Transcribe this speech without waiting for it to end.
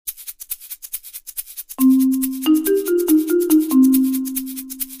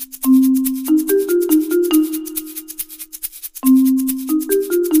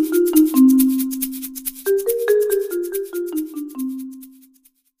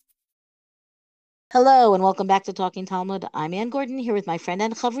Hello and welcome back to Talking Talmud. I'm Ann Gordon here with my friend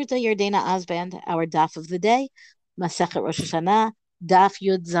and Chavruta Yardena Osband. Our daf of the day, Masechet Rosh Hashanah, daf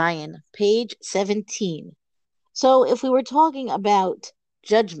Yud Zayin, page 17. So if we were talking about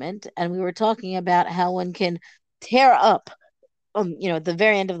judgment and we were talking about how one can tear up, at the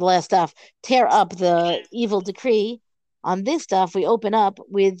very end of the last daf, tear up the evil decree, on this daf we open up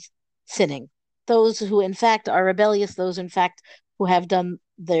with sinning. Those who in fact are rebellious, those in fact who have done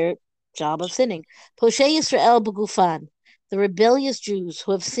their job of sinning. Poshei Yisrael b'gufan, the rebellious Jews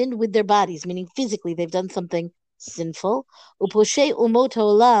who have sinned with their bodies, meaning physically they've done something sinful. Uposhei umot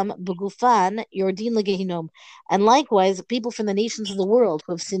haolam b'gufan yordin legehinom, and likewise people from the nations of the world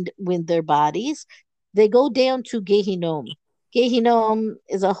who have sinned with their bodies, they go down to Gehinom. Gehinom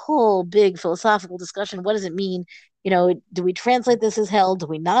is a whole big philosophical discussion. What does it mean? Do we translate this as hell? Do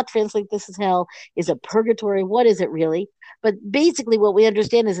we not translate this as hell? Is it purgatory? What is it really? But basically, what we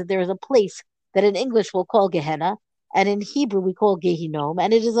understand is that there is a place that in English we'll call Gehenna, and in Hebrew we call Gehinom,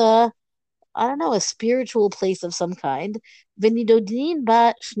 and it is I don't know, a spiritual place of some kind. V'nidodin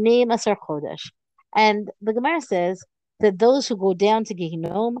ba shnei masar chodesh. And the Gemara says that those who go down to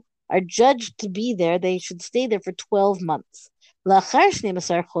Gehinom are judged to be there. They should stay there for 12 months. Lachar shnei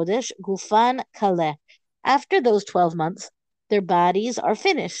masar chodesh gufan kaleh. After those 12 months, their bodies are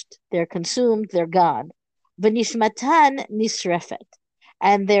finished. They're consumed. They're gone. V'nishmatan nisrefet.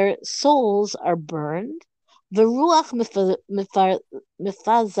 And their souls are burned. V'ruach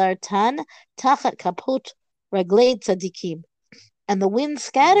mifazartan tachat kapot raglei tzadikim. And the wind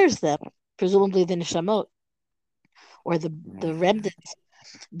scatters them, presumably the neshamot, or the remnants.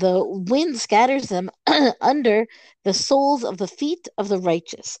 The wind scatters them under the soles of the feet of the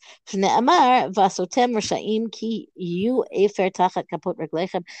righteous. Shne'amar vasotem rasha'im ki yu efer tachat kapot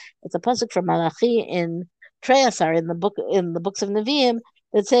raglechem. It's a pasuk from Malachi in Treyasar in the books of Nevi'im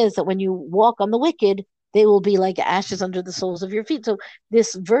that says that when you walk on the wicked, they will be like ashes under the soles of your feet. So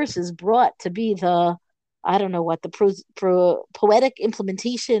this verse is brought to be the, I don't know what, the poetic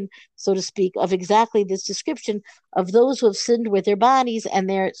implementation, so to speak, of exactly this description of those who have sinned with their bodies and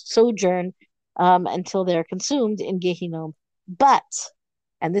their sojourn until they're consumed in Gehinom. But,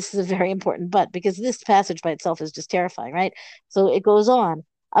 and this is a very important but, because this passage by itself is just terrifying, right? So it goes on.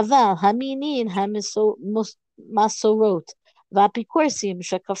 Aval haminin masorot vapikorsim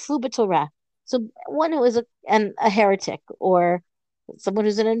shakafru b'torah. So one who is a heretic, or someone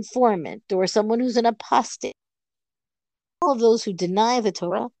who's an informant, or someone who's an apostate, all of those who deny the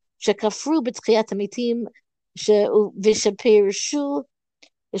Torah, shekafru b'tchiyat hamitim v'shepershu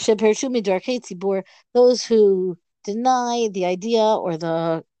midarkei tzibur, those who deny the idea or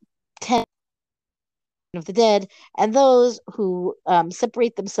the tenet of the dead, and those who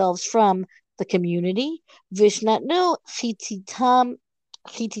separate themselves from the community, vishnatnu chititam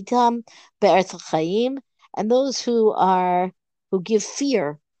be'erth chayim, and those who give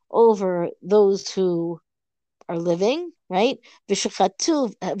fear over those who are living, right? And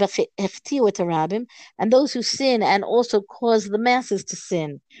those who sin and also cause the masses to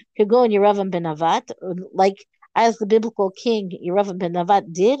sin. Kagon Yeravam ben Navat, like as the biblical king Yeravam ben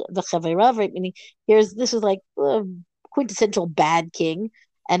Navat did, right? Meaning this is like a quintessential bad king,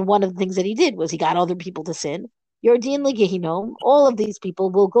 and one of the things that he did was he got other people to sin. Yordin leGehinom, all of these people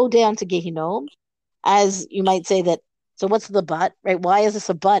will go down to Gehinom, as you might say that. So what's the but, right? Why is this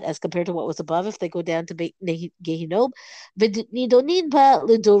a but as compared to what was above if they go down to Gehinom?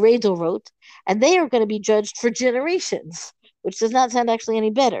 And they are going to be judged for generations, which does not sound actually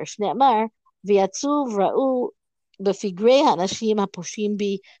any better. Shne'amar v'yatzuv ra'u b'figrei ha'nashim ha'poshim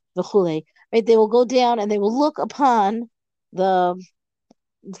bi v'chulei. Right? They will go down and they will look upon the,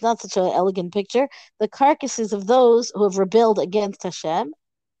 it's not such an elegant picture, the carcasses of those who have rebelled against Hashem,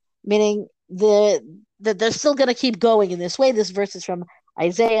 meaning that they're still going to keep going in this way. This verse is from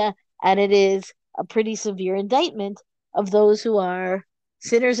Isaiah, and it is a pretty severe indictment of those who are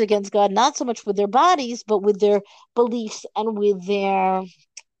sinners against God, not so much with their bodies, but with their beliefs and with their,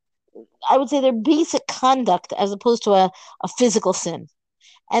 I would say, their basic conduct as opposed to a physical sin.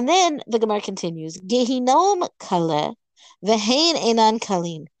 And then the Gemara continues, Gehinom kale, vehein enan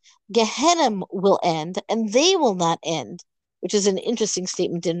kalin. Gehenim will end, and they will not end, which is an interesting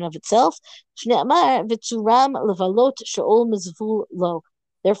statement in and of itself. Shne'amar v'tzuram levalot she'ol mizvul lo.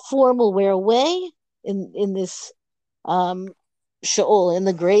 Their form will wear away in this she'ol, in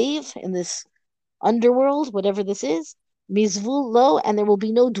the grave, in this underworld, whatever this is. Mizvul lo, and there will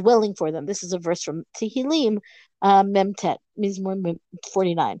be no dwelling for them. This is a verse from Tehillim, Memtet, Mizmor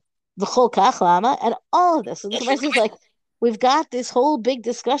 49. V'chol kach lama, and all of this. So the Gemara is like, we've got this whole big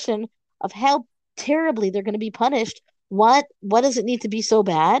discussion of how terribly they're going to be punished. What does it need to be so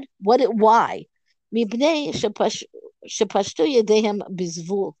bad? Why? Mibnei shepashtu yedehem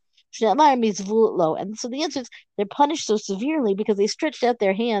bizvul. Shne'amar mizvul lo. And so the answer is they're punished so severely because they stretched out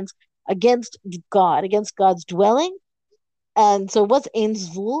their hands against God, against God's dwelling. And so what's Ein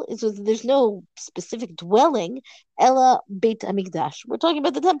Zvul? Is there's no specific dwelling, Ella Beit Hamikdash. We're talking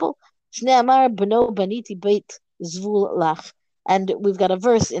about the temple. Shnei Amar Beno Baniti Beit Zvul Lach. And we've got a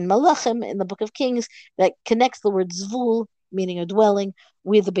verse in Malachim, in the Book of Kings, that connects the word Zvul, meaning a dwelling,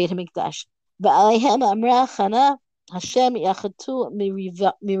 with the Beit Hamikdash. Ba'aleihem Amra Chana Hashem Yachatu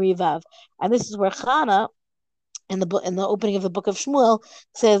Mirivav. And this is where Chana, in the opening of the book of Shmuel,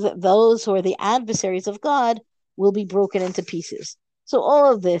 says that those who are the adversaries of God will be broken into pieces. So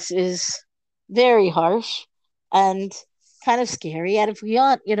all of this is very harsh and kind of scary. And if we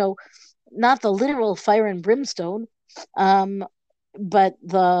aren't, not the literal fire and brimstone, um, but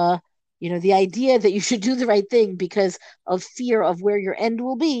the idea that you should do the right thing because of fear of where your end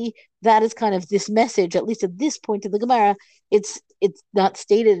will be, that is kind of this message, at least at this point in the Gemara. It's not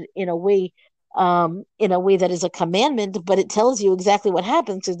stated in a way that is a commandment, but it tells you exactly what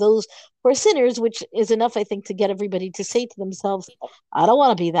happens to those who are sinners, which is enough, I think, to get everybody to say to themselves, I don't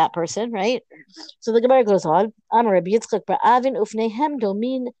want to be that person, right? So the Gemara goes on, Amar Rabbi Yitzchak bar Avin ufneihem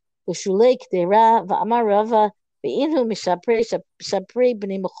domin l'shulei k'deira v'amar Rava ve'inu mishaprei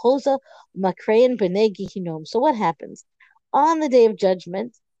b'nei mechoza u'makrein b'nei gihinom. So what happens? On the day of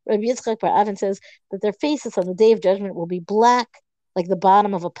judgment, Rabbi Yitzchak bar Avin says that their faces on the day of judgment will be black like the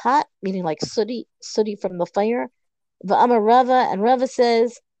bottom of a pot, meaning like sooty from the fire. V'amar Rava, and Rava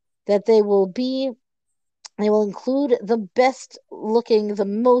says that they will include the best looking, the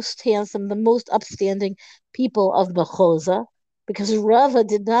most handsome, the most upstanding people of Bechoza, because Rava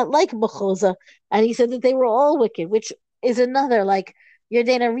did not like Bechoza, and he said that they were all wicked, which is another, like,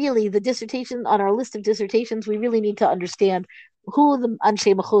 Yardena, really, the dissertation on our list of dissertations, we really need to understand who the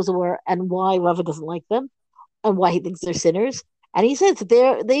Anshe Bechoza were and why Rava doesn't like them and why he thinks they're sinners. And he says that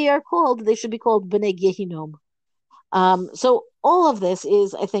they should be called B'nai Gehinom. So all of this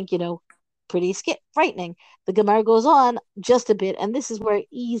is, I think, pretty frightening. The Gemara goes on just a bit, and this is where it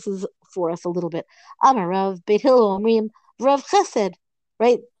eases for us a little bit. Amarav Beit Hillel Omrim Rav Chesed,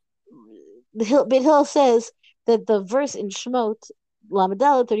 right? Beit Hillel says that the verse in Shemot Lamed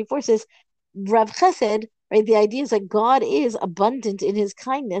 34 says Rav Chesed, right? The idea is that God is abundant in His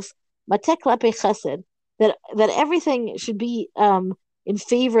kindness. Matek Lape Chesed. That everything should be in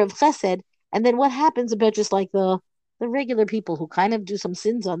favor of chesed, and then what happens about just like the regular people who kind of do some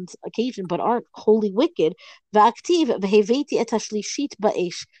sins on occasion but aren't wholly wicked. V'aktiv v'heveti et hashlishit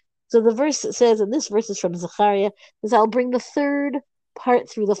ba'esh. So the verse says, and this verse is from Zechariah, is I'll bring the third part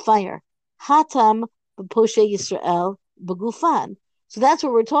through the fire. Hatam b'poshe Yisrael b'gufan. So that's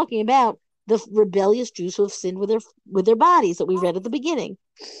what we're talking about, the rebellious Jews who have sinned with their bodies that we read at the beginning.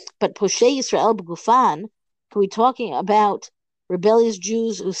 But Poshe Yisrael b'gufan, are we talking about rebellious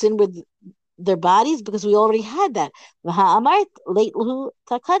Jews who sin with their bodies? Because we already had that. V'ha'amart leit lahu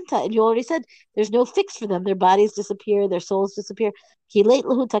takanta, and you already said there's no fix for them. Their bodies disappear, their souls disappear. Ki leit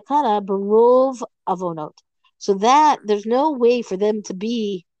lahu takana barov avonot. So that there's no way for them to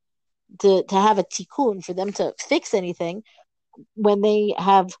have a tikkun, for them to fix anything when they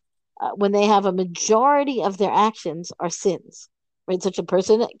have a majority of their actions are sins. Right? Such a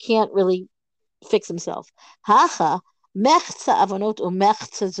person can't really fix himself. Hacha mechza avonot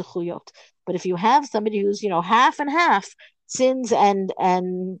umechza zechuyot. But if you have somebody who's half and half sins and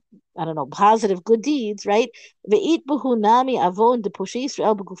I don't know, positive good deeds, right? Ve'it buhu nami avon de poshe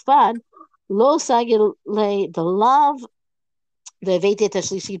Yisrael b'gufan lo sagil le the love. So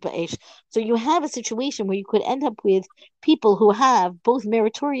you have a situation where you could end up with people who have both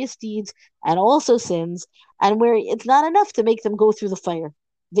meritorious deeds and also sins, and where it's not enough to make them go through the fire.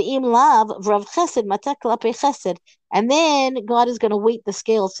 And then God is going to weight the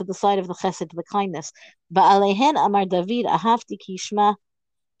scales to the side of the chesed, the kindness.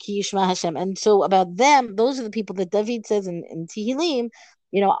 And so about them, those are the people that David says in Tehillim,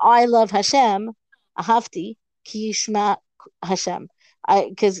 I love Hashem, ahavti ki yishma Hashem,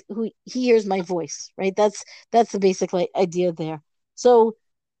 because he hears my voice, right? That's the basic idea there. So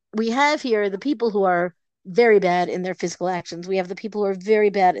we have here the people who are very bad in their physical actions. We have the people who are very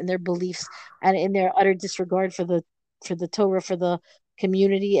bad in their beliefs and in their utter disregard for the Torah, for the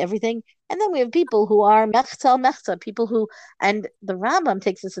community, everything. And then we have people who are mechza, people who, and the Rambam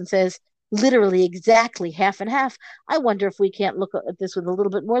takes this and says, literally exactly half and half. I wonder if we can't look at this with a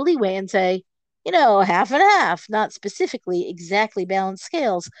little bit more leeway and say, half and half, not specifically exactly balanced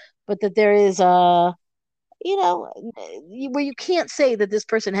scales, but that there is where you can't say that this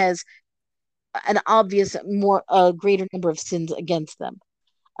person has an obvious greater number of sins against them.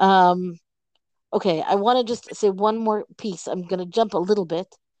 Okay, I want to just say one more piece. I'm going to jump a little bit.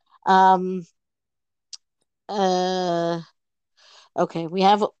 Um, uh, okay, we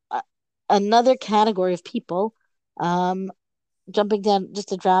have another category of people. Um, Jumping down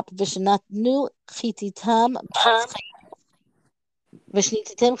just a drop. Vishnatnu chititam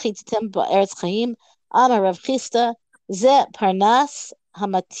ושניתתם חיתתם בארץ חיים, אמר רב חיסדא, זה פרנס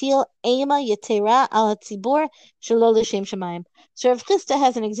המטיל אימה יתרה על הציבור שלא לשם שמיים. So Rav Chisda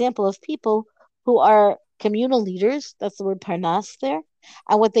has an example of people who are communal leaders, that's the word parnas there,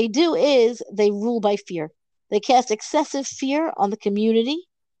 and what they do is they rule by fear. They cast excessive fear on the community,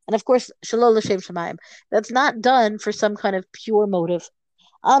 and of course, shalol l'shem shemayim. That's not done for some kind of pure motive.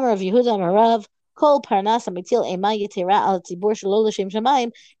 אמר רב יהודה אמר רב, כל פרנס המטיל אימה יתרה על הציבור שלא לשם שמיים,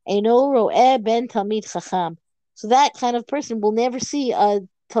 אינו רואה בן תלמיד חכם. So that kind of person will never see a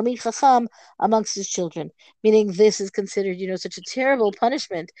Talmid Chacham amongst his children, meaning this is considered, such a terrible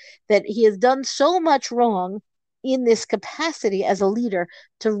punishment that he has done so much wrong in this capacity as a leader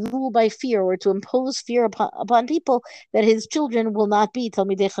to rule by fear or to impose fear upon people that his children will not be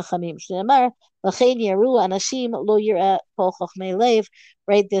Talmidei Chachamim. Shneimar, L'chein yaru anashim lo yireh kol chochmei lev,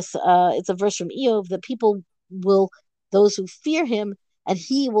 right? This it's a verse from Eov. The people will, those who fear him, and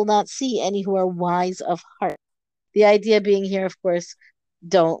he will not see any who are wise of heart. The idea being here, of course,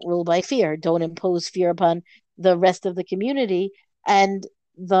 don't rule by fear, don't impose fear upon the rest of the community, and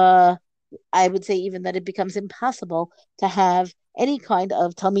the I would say even that it becomes impossible to have any kind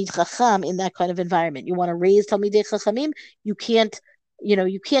of Talmid Chacham in that kind of environment. You want to raise Talmidei Chachamim, you can't,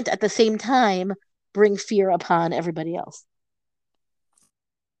 you can't at the same time bring fear upon everybody else.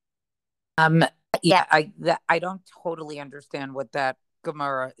 Um, yeah, I don't totally understand what that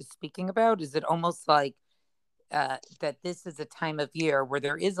Gemara is speaking about. Is it almost like that this is a time of year where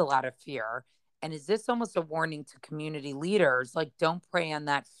there is a lot of fear? And is this almost a warning to community leaders? Like, don't prey on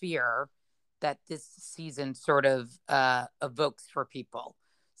that fear that this season sort of evokes for people.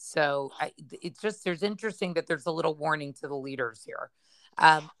 So it's just, there's interesting that there's a little warning to the leaders here.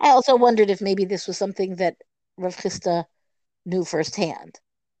 I also wondered if maybe this was something that Rav Chisda knew firsthand,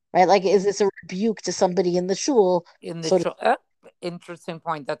 right? Like, is this a rebuke to somebody in the shul? Interesting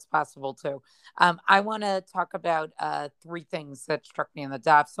point. That's possible too. I want to talk about three things that struck me in the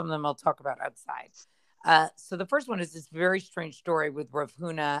daf. Some of them I'll talk about outside. So the first one is this very strange story with Rav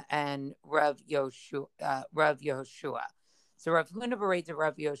Huna and Rav Yehoshua. So Rav Huna berates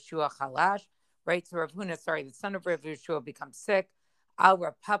Rav Yehoshua Chalash, right? So Rav Huna, the son of Rav Yehoshua becomes sick. Al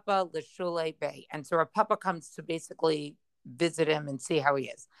Rav Papa l'shulei bay, and so Rav Papa comes to basically visit him and see how he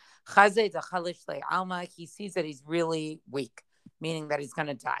is. He sees that he's really weak, meaning that he's going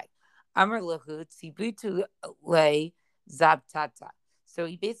to die. Amar lahu tzibutu le zabtata. So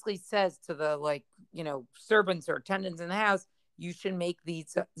he basically says to the servants or attendants in the house, you should make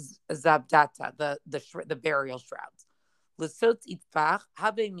these zabdata, the burial shrouds.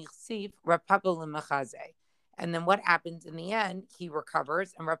 And then what happens in the end? He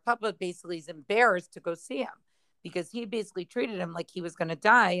recovers, and Rav Papa basically is embarrassed to go see him because he basically treated him like he was going to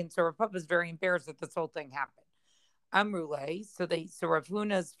die, and so Rav Papa is very embarrassed that this whole thing happened. Amrule, so Rav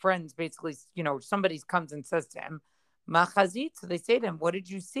Huna's friends basically, somebody comes and says to him, Machazit. So they say to him, what did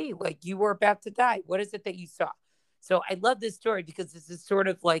you see? Like, you were about to die. What is it that you saw? So I love this story because this is sort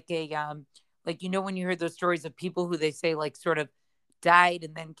of like a, when you hear those stories of people who they say like sort of died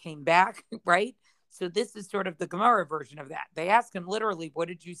and then came back, right? So this is sort of the Gemara version of that. They ask him literally, what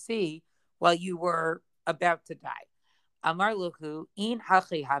did you see while you were about to die? Amar luhu in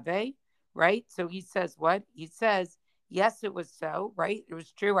hachi have, right? So he says what? He says, yes, it was so, right? It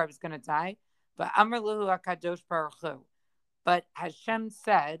was true. I was going to die. But Amar luhu akadosh baruch hu. But Hashem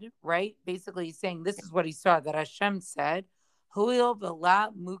said, right? Basically, he's saying this is what he saw, that Hashem said, Huil v'la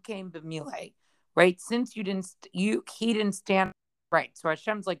mukem b'mile, right? Since he didn't stand, right? So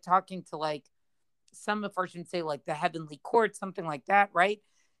Hashem's like talking to like, some versions say like the heavenly court, something like that, right?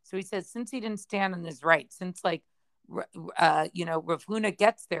 So he says, since he didn't stand on his right, since like, Rav Huna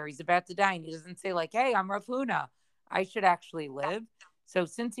gets there, he's about to die, and he doesn't say like, hey, I'm Rav Huna, I should actually live. So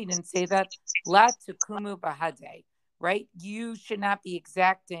since he didn't say that, la tukumu bahade, right? You should not be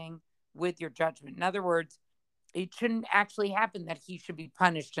exacting with your judgment. In other words, it shouldn't actually happen that he should be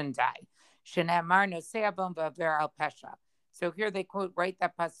punished and die. So here they quote, right,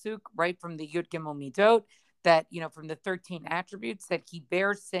 that pasuk, right from the Yud Gimel Midot, that, from the 13 attributes, that he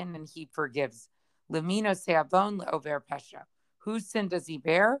bears sin and he forgives. Lemino se'avon le'over pesha. Whose sin does he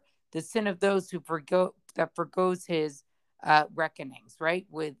bear? The sin of those who forgoes his reckonings, right?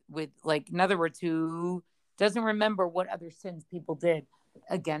 With like, in other words, who doesn't remember what other sins people did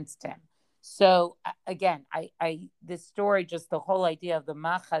against him. So again, this story, just the whole idea of the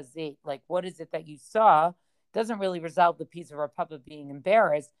machazit, like what is it that you saw, doesn't really resolve the piece of our Papa being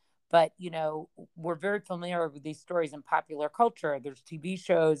embarrassed. But we're very familiar with these stories in popular culture. There's TV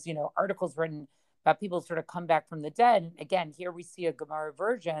shows, articles written about people sort of come back from the dead. And again, here we see a Gemara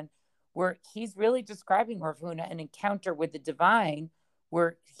version where he's really describing Rav Huna an encounter with the divine,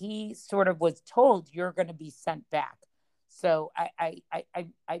 where he sort of was told, "You're going to be sent back." So I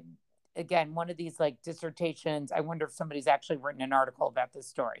again, one of these like dissertations. I wonder if somebody's actually written an article about this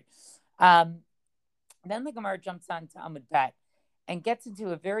story. Then the Gemara jumps on to Amud Bet and gets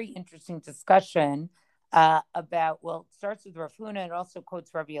into a very interesting discussion about, well, it starts with Rav Huna and also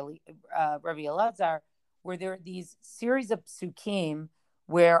quotes Rabbi Elazar, where there are these series of psukim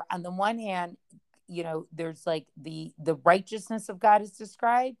where on the one hand, there's like the righteousness of God is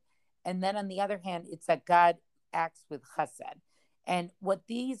described. And then on the other hand, it's that God acts with chesed. And what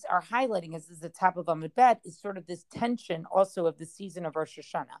these are highlighting is the top of Amud Bet is sort of this tension also of the season of Rosh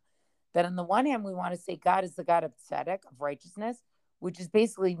Hashanah. That on the one hand, we want to say God is the God of tzedek, of righteousness, which is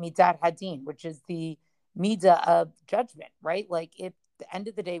basically midat hadin, which is the midah of judgment, right? Like if at the end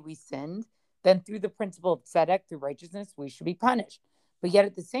of the day we sinned, then through the principle of tzedek, through righteousness, we should be punished. But yet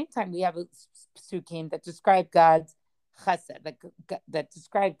at the same time, we have a psukim that describe God's chesed, that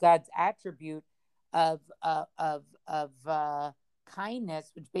describe God's attribute of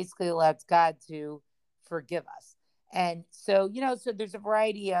kindness, which basically allows God to forgive us. And so, so there's a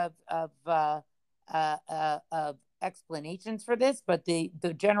variety of explanations for this, but the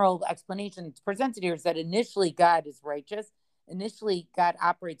general explanation that's presented here is that initially God is righteous. Initially, God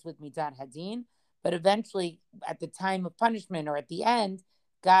operates with midat hadin, but eventually, at the time of punishment or at the end,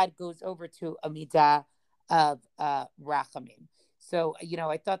 God goes over to a midah of rachamim. So,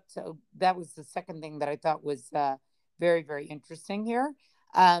 I thought that was the second thing that I thought was very, very interesting here.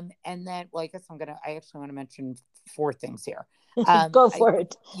 And then, well, I actually want to mention 4 things here. Go for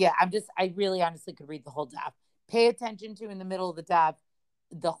it. Yeah, I really honestly could read the whole daf. Pay attention to in the middle of the daf,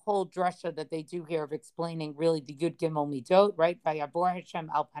 the whole drasha that they do here of explaining really the Yud Gimel Midot, right? Vayabor Hashem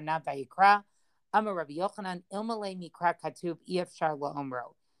al panav vayikra, Amar Rabbi Yochanan, ilmalei mikra katuv efshar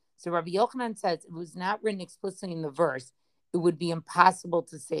la'omro. So Rabbi Yochanan says it was not written explicitly in the verse, it would be impossible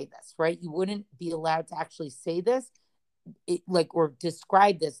to say this, right? You wouldn't be allowed to actually say this, or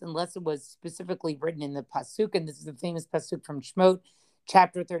describe this unless it was specifically written in the pasuk. And this is a famous pasuk from Shemot,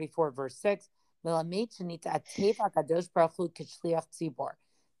 chapter 34, verse 6. That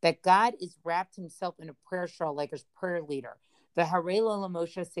God is wrapped himself in a prayer shawl like a prayer leader. The Harela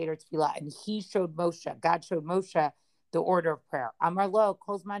Moshe Seder Tefillah, and God showed Moshe the order of prayer. Amar lo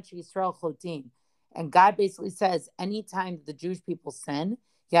Kozman Yisrael Chotin. And God basically says, anytime the Jewish people sin,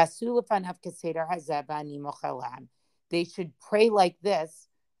 Yasu Lefanav Keseder Hazeh B'ani Mochelam, they should pray like this,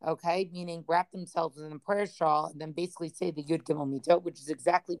 okay, meaning wrap themselves in a prayer shawl and then basically say the Yud Gimel Mitot, which is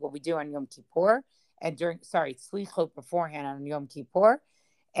exactly what we do on Yom Kippur and Slichot beforehand on Yom Kippur,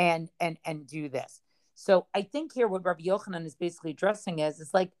 and do this. So I think here what Rabbi Yochanan is basically addressing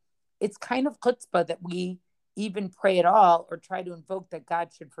is like, it's kind of chutzpah that we even pray at all or try to invoke that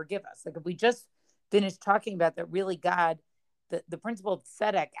God should forgive us. Like if we just finished talking about that really God, the principle of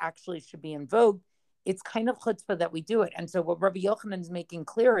tzedek actually should be invoked, it's kind of chutzpah that we do it. And so what Rabbi Yochanan is making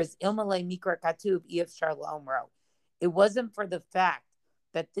clear is ilmalei mikra katuv efshar la'omro. It wasn't for the fact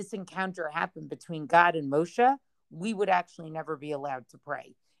that this encounter happened between God and Moshe, we would actually never be allowed to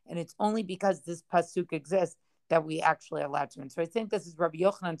pray. And it's only because this pasuk exists that we actually are allowed to. And so I think this is Rabbi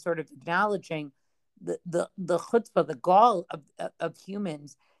Yochanan sort of acknowledging the chutzpah, the gall of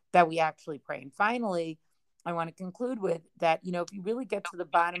humans that we actually pray. And finally, I want to conclude with that, if you really get to the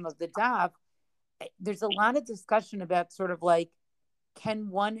bottom of the daf, there's a lot of discussion about sort of like, can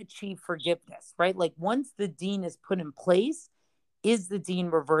one achieve forgiveness, right? Like once the deen is put in place, is the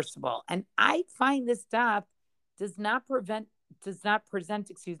deen reversible? And I find this daf does not present,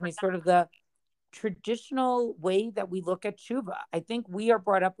 sort of the traditional way that we look at tshuva. I think we are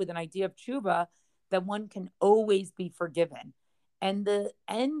brought up with an idea of tshuva that one can always be forgiven. And the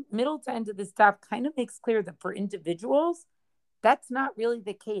middle to end of this daf kind of makes clear that for individuals, that's not really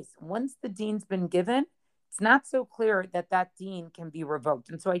the case. Once the deen's been given, it's not so clear that deen can be revoked.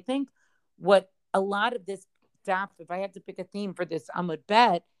 And so I think what a lot of this daf, if I had to pick a theme for this Amud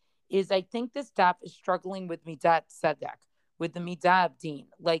Bet, is I think this daf is struggling with midat tzedek, with the midah of deen.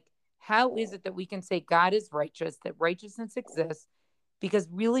 Like, how is it that we can say God is righteous, that righteousness exists? Because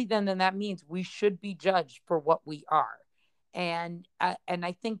really then that means we should be judged for what we are. And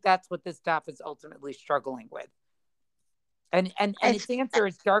I think that's what this daf is ultimately struggling with. And its answer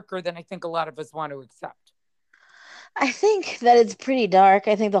is darker than I think a lot of us want to accept. I think that it's pretty dark.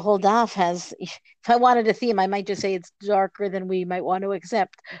 I think the whole daf has, if I wanted a theme, I might just say it's darker than we might want to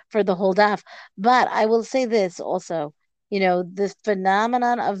accept for the whole daf. But I will say this also, this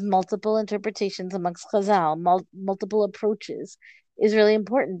phenomenon of multiple interpretations amongst Chazal, multiple approaches is really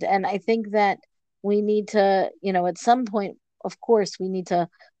important. And I think that we need to, at some point, of course, we need to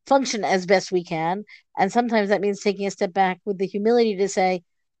function as best we can. And sometimes that means taking a step back with the humility to say,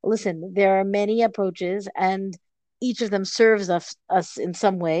 listen, there are many approaches and each of them serves us in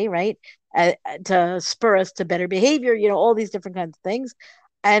some way, right? To spur us to better behavior, all these different kinds of things.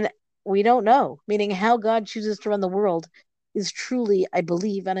 And we don't know, meaning how God chooses to run the world is truly, I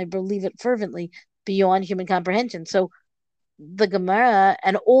believe, and I believe it fervently, beyond human comprehension. So the Gemara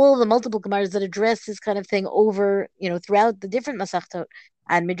and all the multiple Gemaras that address this kind of thing over, throughout the different Masachtot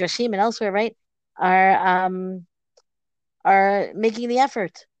and Midrashim and elsewhere, right, are are making the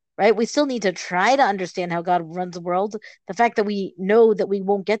effort, right? We still need to try to understand how God runs the world. The fact that we know that we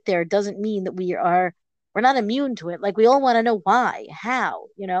won't get there doesn't mean that we're not immune to it. Like we all want to know why, how.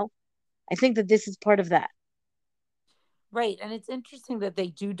 I think that this is part of that. Right. And it's interesting that they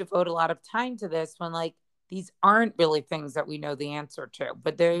do devote a lot of time to this when like these aren't really things that we know the answer to,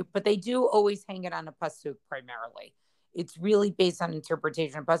 but they do always hang it on a pasuk primarily. It's really based on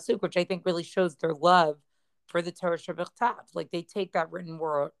interpretation of pasuk, which I think really shows their love for the Torah Shabbat. Like they take that written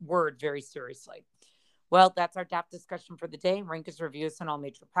word very seriously. Well, that's our DAP discussion for the day. Rank us, review us on all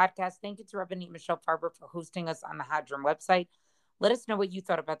major podcasts. Thank you to Rabbanit Michelle Farber for hosting us on the Hadron website. Let us know what you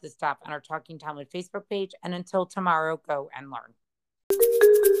thought about this DAP on our Talking Talmud Facebook page. And until tomorrow, go and learn.